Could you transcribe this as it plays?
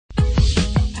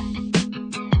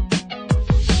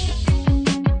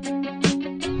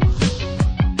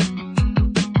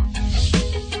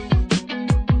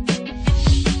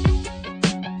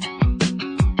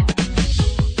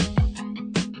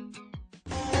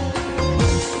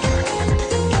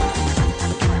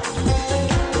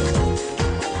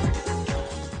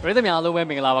ပြည်သူများ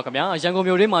အားလုံးပဲမင်္ဂလာပါခင်ဗျာ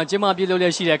ရန်ကုန်မြို့တွင်းမှာကျင်းပ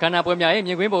ပြုလုပ်လျက်ရှိတဲ့ခန္ဓာပွဲများရဲ့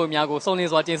မြင်ကွင်းပုံများကိုစုံ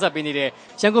လင်စွာတင်ဆက်ပေးနေတဲ့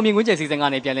ရန်ကုန်မြင်ကွင်းကျယ်စီစဉ်က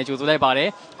နေပြန်လည်ကြိုဆိုလိုက်ပါတယ်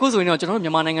အခုဆိုရင်တော့ကျွန်တော်တို့မြ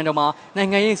န်မာနိုင်ငံတော်မှာ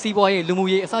နိုင်ငံရေးစီးပွားရေးလူ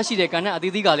မှုရေးအစရှိတဲ့ကဏ္ဍ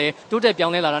အသီးသီးကလည်းတိုး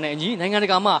တက်ပြောင်းလဲလာတာနဲ့အညီနိုင်ငံတ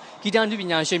ကာမှာဂီတ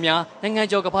ပညာရှင်များနိုင်ငံ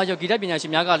ကျော်ကမ္ဘာကျော်ဂီတ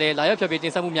ပညာရှင်များကလည်းလာရောက်ဖျော်ဖြေတ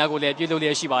င်ဆက်မှုများကိုလည်းပြုလုပ်လျ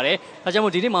က်ရှိပါတယ်ဒါကြော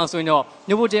င့်မို့ဒီနေ့မှာဆိုရင်တော့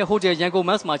Novotel Hotel ရန်ကုန်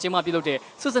Mass မှာကျင်းပပြုလုပ်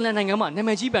တဲ့ဆွစ်ဇာလန်နိုင်ငံမှာနာ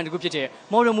မည်ကြီးဘန်တစ်ခုဖြစ်တဲ့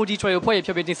Modern Multi Trio ဖွဲ့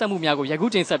ရဲ့ဖျော်ဖြေတင်ဆက်မှုများကိုယခု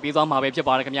တင်ဆက်ပေးသွားမှာပဲဖြစ်ပါ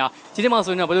တယ်ခင်ဗျာဒီနေ့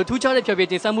မှာဆိုရင်တော့ဘယ်လိုထူးခြားတဲ့ဖျော်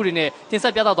ဖြေတင်ဆက်မှုတွေနဲ့တင်ဆ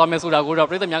က်ပြသသွားမယ်ဆိုတာကိုတော့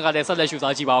ပြည်သူများကလည်းဆက်လက်ရှု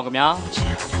စားကြည့်ပါအောင်ခင်ဗျာ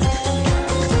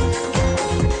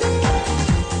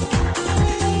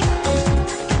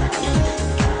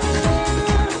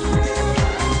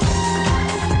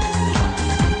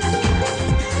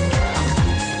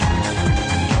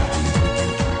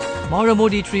Modern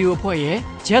Multi Trio အဖွဲ့ရဲ့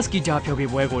Jazz Guitar ဖျော်ဖြေ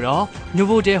ပွဲကိုတော့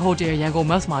Novotel Hotel ရန်ကုန်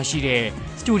Mass မှာရှိ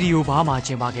တဲ့စတူဒီယိုဘား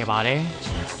မှာကျင်းပခဲ့ပါတယ်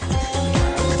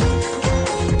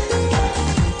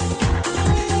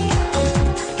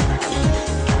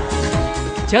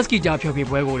Jazz Guitar ဖျော်ဖြေ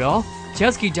ပွဲကိုတော့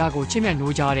Jazz Guitar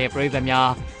ကိုချစ်မြတ်နိုးကြတဲ့ပရိသတ်များ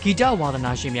ဂီတဝါသ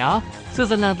နာရှင်များဆွစ်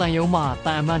ဇာလန်တန်ယုံမှတ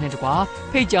န်အမတ်နဲ့တ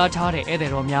ကွာဖိတ်ကြားထားတဲ့ဧည့်သ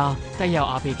ည်တော်များတက်ရောက်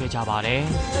အားပေးခဲ့ကြပါတယ်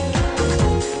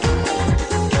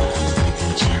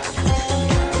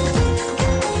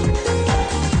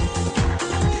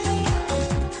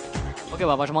ဟုတ်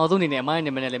ကဲ့ပါပထမဆုံးအနေနဲ့အမို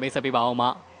င်းနာမည်နဲ့လည်းမိတ်ဆက်ပေးပါအောင်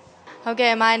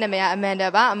မဟုတ်ကဲ့အမိုင်းနာမည်ကအ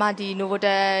မန်ဒါပါအမဒီ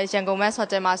Novotel ရန်ကုန် Mass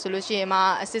Hotel မှာဆိုလို့ရှိရင်အမ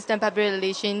Assistant Public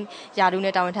Relation ယာဒူ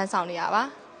နဲ့တာဝန်ထမ်းဆောင်နေရ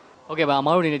ပါဟုတ်ကဲ့ပါအ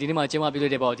မတို့အနေနဲ့ဒီနေ့မှာကျင်းပပြုလု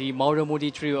ပ်တဲ့ပေါ့ဒီ Modern Multi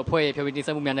Trio အဖွဲ့ရဲ့ဖျော်ဖြေတင်ဆ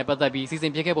က်မှုများနဲ့ပတ်သက်ပြီးစီ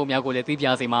စဉ်ဖြစ်ခဲ့ပုံများကိုလည်းသိပြ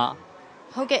စေ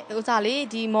မှာဟုတ်ကဲ့ဥစားလေ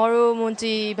ဒီ Modern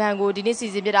Multi ဘန်ကိုဒီ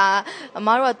နေ့စီစဉ်ပြတာအမ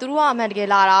တို့ကသူတို့ကအမှန်တ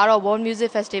ကယ်လာတာကတော့ World Music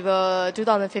Festival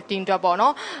 2015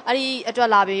အတွက်ပေါ့နော်အဲ့ဒီ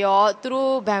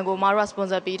အတွက်လာပြီးတော့သူတို့ဘန်ကိုအမတို့က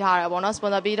sponsor ပေးထားတာပေါ့နော်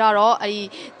sponsor ပေးထားတော့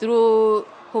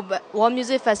အဲ့ဒီသူတို့World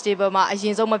Music Festival မှာအ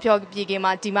ရင်ဆုံးမပြောပြ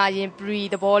ခင်မှာဒီမှာအရင် pre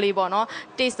သဘောလေးပေါ့နော်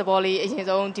taste သဘောလေးအ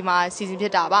ရင်ဆုံးဒီမှာစီ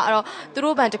စဉ်ဖြစ်တာပါအဲ့တော့သူ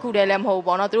တို့ဘန်တစ်ခုတည်းလည်းမဟုတ်ဘူး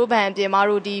ပေါ့နော်သူတို့ဘန်အပြင်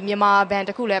မှာတို့ဒီမြန်မာဘန်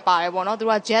တစ်ခုလည်းပါတယ်ပေါ့နော်သူ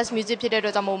တို့က jazz music ဖြစ်တဲ့အတွ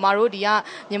က်ကြောင့်မို့မတို့ဒီ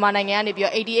ကမြန်မာနိုင်ငံ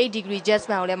ကနေပြီးတော့88 degree jazz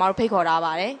band ကိုလည်းမတို့ဖိတ်ခေါ်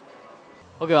ထားပါတယ်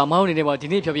ဟုတ်ကဲ့ပါအမတို့အနေ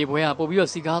နဲ့ပေါ့ဒီနေ့ဖျော်ဖြေပွဲကပို့ပြီးတော့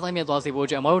စီကားတိုင်းမြတ်သွားစေဖို့အ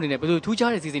တွက်အမတို့အနေနဲ့ဘယ်လို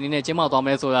ထူးခြားတဲ့စီစဉ်နေနဲ့ကျင်းပသွား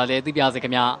မလဲဆိုတာလည်းသိပြစေ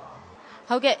ခင်ဗျာ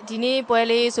ဟုတ်ကဲ့ဒီနေ့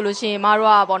ပွဲလေးဆိုလို့ရှိရင်မတို့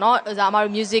ကပေါ့နော်အ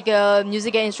မတို့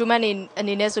musical instrument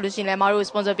အနေနဲ့ဆိုလို့ရှိရင်လည်းမတို့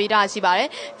sponsor ပေးတာရှိပါတယ်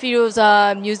Firoza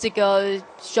musical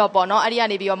shop ပေါ့နော်အဲ့ဒီက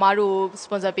နေပြီးတော့မတို့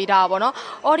sponsor ပေးတာပေါ့နော်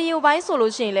audio ဘိုင်း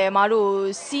ဆိုလို့ရှိရင်လည်းမတို့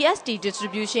CST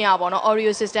distribution อ่ะပေါ့နော်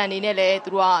audio system အနေနဲ့လည်းသူ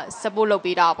တို့က support လုပ်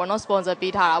ပေးတာပေါ့နော် sponsor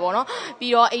ပေးထားတာပေါ့နော်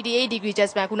ပြီးတော့88 degree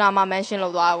jazz band ခုနကမှ mention လု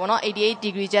ပ်သွားတာပေါ့နော်88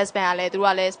 degree jazz band ကလ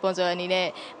ည်းသူတို့ကလည်း sponsor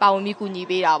အနေနဲ့ပါ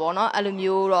ဝင်ပြီးကူညီပေးတာပေါ့နော်အဲ့လို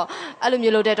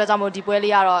မျိုးလုပ်တဲ့အတွက်ကြောင့်မို့ဒီ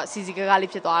ပွဲလေးကတော့စီစီကကလေး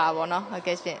ဖြစ်သွားတာပေါ့နော်ဟုတ်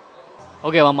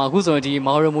ကဲ့ရှင်ဟုတ်ကဲ့ပါမအခုဆိုရင်ဒီ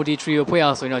Modern Multi Trio ဖွဲ့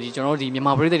ရဆိုရင်တော့ဒီကျွန်တော်တို့ဒီမြန်မာ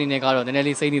ပြည်သက်တွေနဲ့ကတော့နည်းနည်း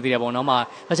လေးစိတ်နေသေးတယ်ပေါ့နော်။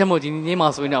ဒါကြောင့်မို့ဒီနေ့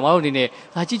မှာဆိုရင်တော့မတို့အနေနဲ့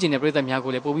လာကြည့်ကျင်တဲ့ပြည်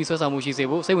သက်များကိုလည်းပို့ပြီးဆွဲဆောင်မှုရှိစေ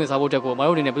ဖို့စိတ်ဝင်စားဖို့အတွက်ကို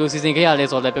မတို့အနေနဲ့ဘယ်လိုစီစဉ်ခဲ့ရလဲ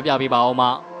ဆိုတော့လည်းပြောပြပေးပါအောင်မ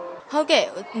။ဟုတ်ကဲ့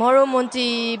Modern Multi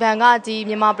ဘန်ကဒီ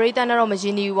မြန်မာပြည်သက်နဲ့တော့မရ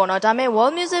င်းနှီးဘူးပေါ့နော်ဒါပေမဲ့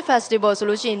World Music Festival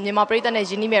ဆိုလို့ရှိရင်မြန်မာပြည်သက်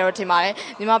နဲ့ရင်းနှီးမယ်တော့ထင်ပါတယ်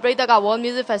မြန်မာပြည်သက်က World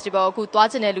Music Festival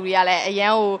အခုသွားချင်တဲ့လူတွေကလည်းအရ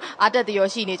န်ကိုအားတက်တ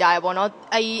ရောရှိနေကြ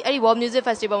ရပေါ့နော်အဲ့ဒီ World Music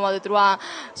Festival မှာဆိုသူတို့က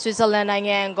Switzerland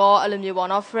နိုင်ငံကောအဲ့လို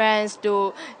မျိုးပေါ့နော် France တို့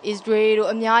Israel တို့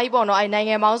အများကြီးပေါ့နော်အဲ့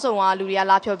နိုင်ငံပေါင်းစုံကလူတွေ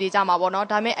ကလာဖျော်ဖြေကြမှာပေါ့နော်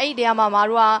ဒါပေမဲ့အဲ့ဒီတဲမှာမ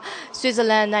တို့က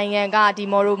Switzerland နိုင်ငံကဒီ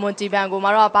Modern Multi ဘန်ကို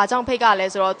မတို့ကဘာကြောင့်ဖိတ်ကလဲ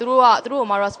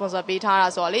ဆိုတော့သူတို့မတို့ sponsor ပေးထားတာ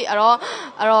ဆိုတော့လေအဲ့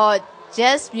တော့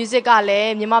Jazz music ကလ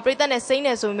ည်းမြန်မာပြည်သက်နဲ့စိမ့်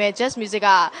နေဆိုပေမဲ့ Jazz music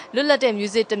ကလွတ်လပ်တဲ့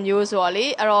music တစ်မျိုး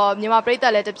ဆိုတော့လေအဲ့တော့မြန်မာပြည်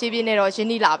သက်လည်းတဖြည်းဖြည်းနဲ့တော့ရ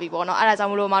င်းနှီးလာပြီပေါ့နော်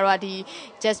အဲ့ဒါကြောင့်မလို့မတို့ကဒီ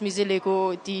Jazz music လေးကို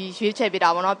ဒီရွေးချယ်ပြတာ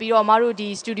ပေါ့နော်ပြီးတော့မတို့ဒီ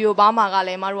studio ဘားမှာ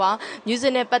ကလည်းမတို့က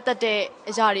music နဲ့ပတ်သက်တဲ့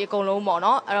အရာတွေ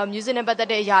အကုန်လုံးပေါ့နော်အဲ့တော့ music နဲ့ပတ်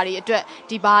သက်တဲ့အရာတွေ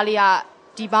အတွက်ဒီဘား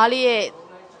လေးရဲ့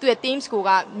သူ့ရဲ့ themes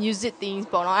ကိုက music themes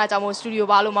ပေါ့နော်အဲ့ဒါကြောင့်မို့ studio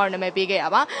ဘားလို့မတို့နာမည်ပေး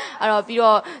ခဲ့တာပါအဲ့တော့ပြီး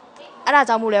တော့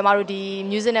အဲ့ဒါကြောင့်မို့လဲမတို့ဒီ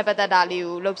music နဲ့ပတ်သက်တာလေး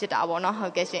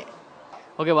ကိုလုပ်ဖြစ်တာပေါ့နော်ဟုတ်ကဲ့ရှင်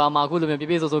ဟုတ်ကဲ့ပါအမအခုလိုမျိုးပြ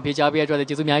ည့်ပြည့်စုံစုံဖြေချပေးရတဲ့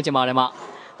အတွက်ကျေးဇူးအများကြီးတင်ပါတယ်မ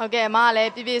ဟုတ်ကဲ့အမကလည်း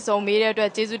ပြည့်ပြည့်စုံမေးတဲ့အတွက်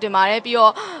ကျေးဇူးတင်ပါ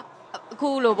တယ်ပြီးတော့အ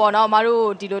ခုလိုပေါ့နော်အ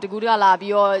မတို့ဒီလိုတကူတ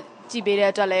ကလာပြီးတော့ကြည့်ပေးတဲ့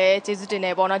အတွက်လည်းကျေးဇူးတင်တ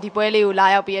ယ်ပေါ့နော်ဒီပွဲလေး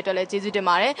ကိုလာရောက်ပေးတဲ့အတွက်လည်းကျေးဇူး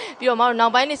တင်ပါတယ်ပြီးတော့အမတို့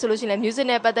နောက်ပိုင်းနေဆိုလို့ရှိရင်လည်း music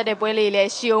နဲ့ပတ်သက်တဲ့ပွဲလေးလည်း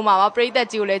ရှိအောင်ပါပရိသတ်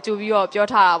ကြီးကိုလ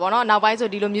ည်းကြိုပြီးတော့ပြောထားတာပေါ့နော်နောက်ပိုင်းဆို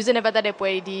ဒီလို music နဲ့ပတ်သက်တဲ့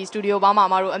ပွဲဒီ studio ဘားမှာ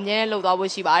အမတို့အမြဲတမ်းလုပ်သွားဖို့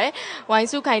ရှိပါတယ်ဝိုင်း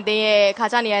စုခိုင်သိန်း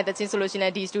ရဲ့ခါချနေရတဲ့ချင်းဆိုလို့ရှိရင်လ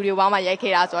ည်းဒီ studio ဘားမှာ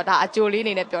ရိုက်ခဲ့တာဆိုတော့ဒါအကြိုလေးအ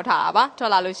နေနဲ့ပြောထားတာပါထွက်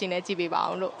လာလို့ရှိရင်လည်းကြည့်ပေးပါ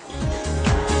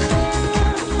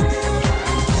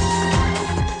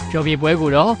အောင်လို့ဖျော်ဖြေပွဲ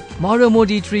ကိုတော့ Modern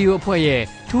Multi Trio အဖွဲ့ရဲ့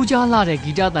ထူးခြားလာတဲ့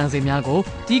ဂီတသံစင်များ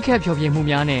ကိုတီးခတ်ဖျော်ဖြေမှု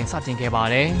များနဲ့စတင်ခဲ့ပါ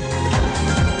တယ်။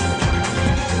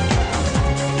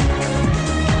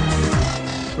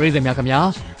ပြည်သူများခင်ဗျာ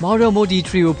Modern Multi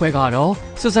Trio အဖွဲ့ကတော့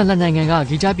ဆွစ်ဇာလန်နိုင်ငံ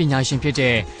ကဂီတ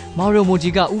ပညာရှင်ဖြစ်တဲ့ Modern Multi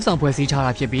ကဥဆောင်ဖွဲ့စည်းထား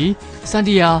တာဖြစ်ပြီး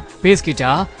စန်တီယာ Bass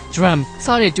Guitar, Drum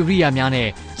စတဲ့တူရိယာများနဲ့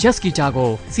Jazz Guitar ကို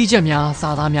စီးချက်များစာ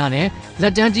သားများနဲ့လ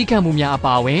က်တန်းတီးခတ်မှုများအ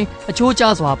ပါအဝင်အချိုးကျ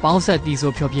စွာပေါင်းဆက်တည်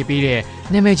ဆိုဖျော်ဖြေပေးတဲ့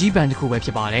နာမည်ကြီးဘန်တစ်ခုပဲဖြ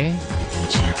စ်ပါတယ်။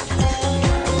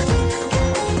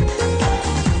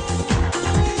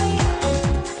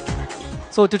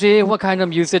 So today, what kind of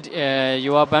music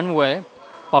your band will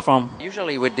perform?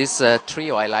 Usually with this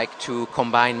trio, I like to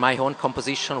combine my own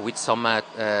composition with some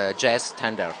jazz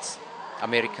standards,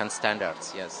 American standards,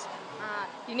 yes.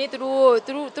 ဒီနေ့သူ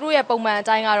တို့ရဲ့ပုံမှန်အ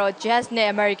တိုင်းကတော့ jazz နဲ့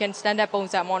American standard ပုံ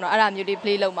စံပေါ့နော်အဲ့ဒါမျိုးလေး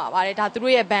play လုပ်မှာပါတယ်ဒါသူ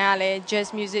တို့ရဲ့ band ကလည်း jazz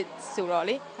music ဆိုတော့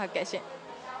လေဟုတ်ကဲ့ရှင်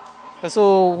So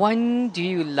when do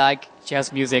you like jazz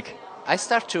music? I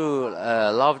started to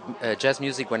love jazz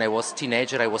music when I was a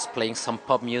teenager. I was playing some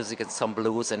pop music and some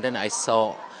blues, and then I saw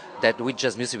that with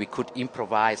jazz music we could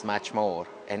improvise much more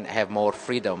and have more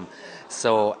freedom.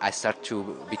 So I started to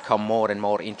become more and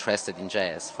more interested in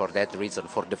jazz for that reason,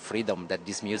 for the freedom that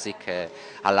this music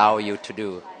allow you to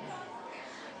do.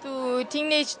 သူ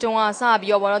teenage တုန်းကစ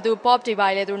ပြီးတော့ဗောနော်သူ pop တွေပါ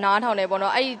လေသူနားထောင်နေဗော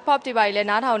နော်အဲ့ pop တွေပါလေ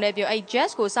နားထောင်နေပြီးအဲ့ jazz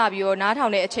ကိုစပြီးတော့နားထော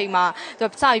င်တဲ့အချိန်မှာသူ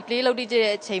စပြီး play လုပ်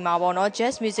တဲ့အချိန်မှာဗောနော်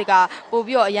jazz music ကပို့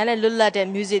ပြီးတော့အရင်လည်းလွတ်လပ်တဲ့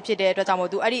music ဖြစ်တဲ့အတွက်ကြောင့်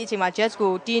မို့သူအဲ့ဒီအချိန်မှာ jazz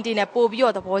ကိုတင်းတင်းနဲ့ပို့ပြီး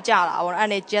တော့သဘောကျလာဗောနော်အဲ့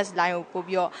နဲ့ jazz line ကိုပို့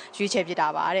ပြီးတော့ရွေးချယ်ဖြစ်တာ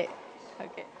ပါတဲ့ဟု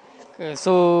တ်ကဲ့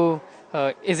So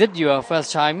is it your first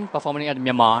time performing at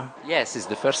Myanmar? Yes, it's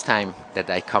the first time that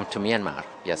I come to Myanmar.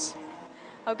 Yes.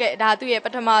 ဟုတ်ကဲ့ဒါသူ့ရဲ့ပ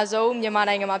ထမဆုံးမြန်မာ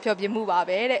နိုင်ငံမှာဖျော်ဖြေမှုပါ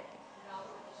ပဲတဲ့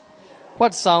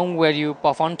What song will you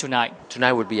perform tonight?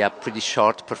 Tonight will be a pretty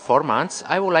short performance.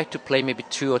 I would like to play maybe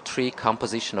 2 or 3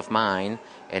 compositions of mine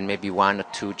and maybe 1 or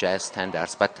 2 jazz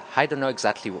standards, but I don't know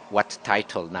exactly what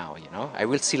title now, you know. I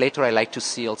will see later. I like to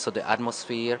see also the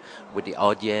atmosphere with the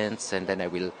audience, and then I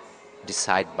will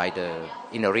decide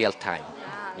in a real time.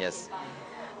 Yes.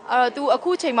 အဲ့တော့ तू အ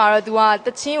ခုချိန်မှာတော့ तू ကတ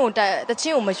ချင်း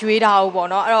ကိုမရွေးထားဘူးပေါ့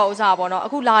နော်အဲ့တော့ဥစားပေါ့နော်အ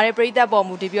ခုလာတဲ့ပရိသတ်ပေါ်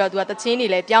မူတည်ပြီးတော့ तू ကတချင်းတွေ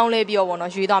လည်းပြောင်းလဲပြီးတော့ပေါ့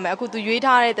နော်ရွေးသွားမယ်အခု तू ရွေး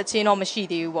ထားတဲ့တချင်းတော့မရှိ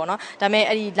သေးဘူးပေါ့နော်ဒါပေမဲ့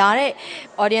အဲ့ဒီလာတဲ့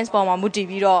audience ပေါ်မှာမူတည်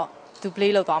ပြီးတော့ तू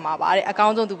play လုပ်သွားမှာပါတဲ့အကော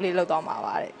င်းဆုံး तू play လုပ်သွားမှာ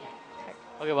ပါတဲ့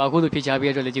ဟုတ်ကဲ့ပါအခုလိုဖြေချပေး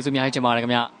ရတဲ့အတွက်လည်းကျေးဇူးအများကြီးတင်ပါတယ်ခ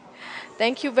င်ဗျ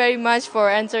Thank you very much for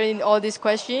answering all these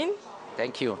questions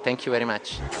Thank you very much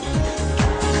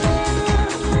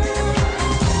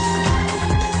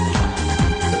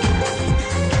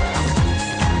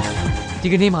ဒီ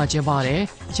ကနေ့မှာကျင်းပတဲ့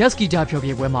Jazz Guitar ဖျော်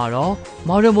ဖြေပွဲမှာတော့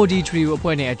Marimodi Trio အ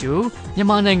ဖွဲ့နဲ့အတူမြန်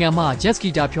မာနိုင်ငံမှာ Jazz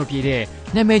Guitar ဖျော်ဖြေတဲ့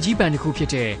နာမည်ကြီးဘန်တစ်ခုဖြစ်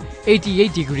တဲ့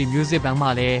88 Degree Music Band မှ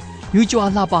လည်းမြူးကြွား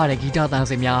လှပတဲ့ဂီတသံ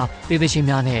စင်များတေးသချင်း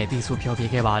များနဲ့တီးဆိုဖျော်ဖြေ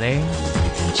ခဲ့ပါတယ်။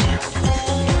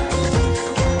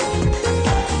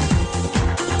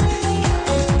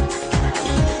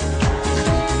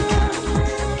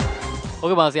ဟု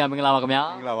တ်ကဲ့ပါဆရာမင်္ဂလာပါခင်ဗျာ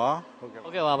မင်္ဂလာပါဟု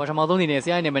တ်ကဲ့ပါပထမဆုံးအနေနဲ့ဆ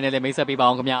ရာရဲ့နာမည်နဲ့လည်းမိတ်ဆက်ပေးပါ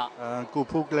အောင်ခင်ဗျာကို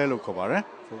ဖုတ်ကလေးလို့ခေါ်ပါတယ်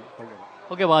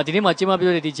ဟုတ်ကဲ့ပါဒီနေ့မှာကျင်းပပြ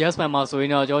တဲ့ဒီ Jazz Band မှာဆိုရ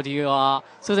င်တော့ကျွန်တော်ဒီဟာ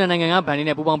ဆွေဇန်နိုင်ငံကဘန်လေး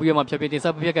နဲ့ပူးပေါင်းပြီးတော့မှဖြော်ဖြေတင်ဆ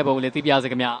က်ပြခဲ့ပုံကိုလည်းသိပြရစေ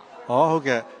ခင်ဗျာဟုတ်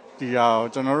ကဲ့ဒီဟာ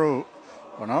ကျွန်တော်တို့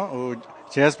ဘောနော်ဟို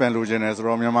Jazz Band လိုချင်တယ်ဆို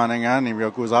တော့မြန်မာနိုင်ငံကနေပြီး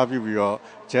တော့ကိုစားပြုပြီးတော့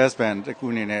Jazz Band တစ်ခု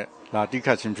အနေနဲ့လာတိခ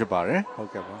တ်ခြင်းဖြစ်ပါတယ်ဟုတ်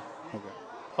ကဲ့ပါ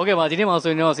ဟုတ်ကဲ့ပါဒီနေ့မှာ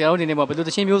ဆိုရင်တော့ဆရာတို့အနေနဲ့ဘယ်လိုသ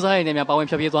ချင်းမျိုးစားရည်နဲ့များပါဝင်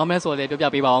ဖြော်ဖြေသွားမလဲဆိုတော့လည်းပြောပြ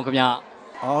ပေးပါအောင်ခင်ဗျာ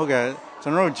ဟုတ်ကဲ့ကျွ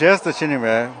န်တော်တို့ Jazz သချင်းတွေ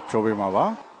ပဲဖြော်ပေးမှာပါ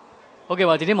ဟုတ်ကဲ့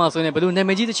ပါဒီနေ့မှာဆိုရင်ဘယ်လိုနာ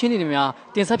မည်ကြီးသချင်းတွေများ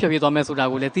တင်ဆက်ဖြော်ဖြေသွားမလဲဆိုတာ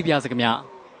ကိုလည်းသိပြရစေခင်ဗျာ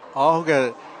ဟုတ်ကဲ့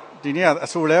ဒီနေ့ကအ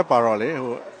ဆိုလဲပါတော့လေ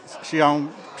ဟိုရှီအောင်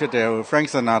ဖြစ်တယ်ဟို Frank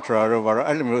Sinatra တို့ဘာလို့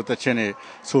အဲ့လိုမျိုးသချင်းတွေ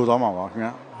ဆိုသွားမှာပါခင်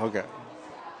ဗျာဟုတ်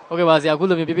ကဲ့ပါဆရာအခု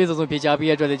လိုမျိုးပြပြစုံစုံဖြေချပေး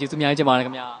ရတဲ့အတွက်လည်းကျေးဇူးအများကြီးတင်ပါတယ်ခ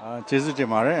င်ဗျာကျေးဇူးတင်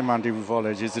ပါတယ် MNTV4 လ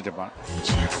ည်းကျေးဇူးတင်ပါတ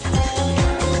ယ်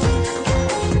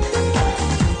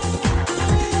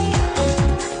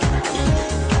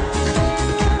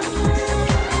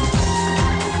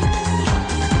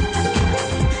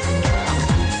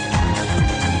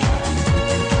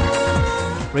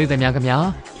ပြည်သူများခင်ဗျာ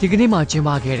ဒီကနေ့မှကျင်းပ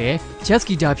ခဲ့တဲ့ Jazz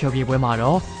Guitar ဖျော်ဖြေပွဲမှာ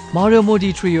တော့ Marimodi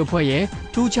Trio အဖွဲ့ရဲ့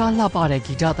ထူးခြားလှပတဲ့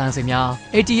ဂီတသံစင်များ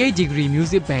88 Degree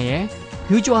Music Band ရဲ့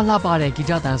မြူးကြွားလှပတဲ့ဂီ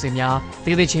တသံစင်များ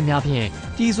တေးသချင်းများဖြင့်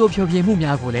တီးဆိုဖျော်ဖြေမှု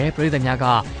များကိုလည်းပြည်သူများက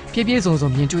ပြည့်ပြည့်စုံစုံ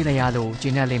မြင်တွေ့လိုက်ရလို့ကျေ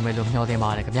နပ်လိမ့်မယ်လို့မျှော်လင့်ပါ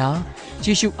တယ်ခင်ဗျာကြ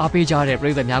ည့်ရှုအားပေးကြတဲ့ပြ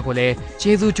ည်သူများကိုလည်း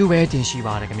ကျေးဇူးတူပဲတင်ရှိ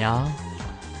ပါတယ်ခင်ဗျာ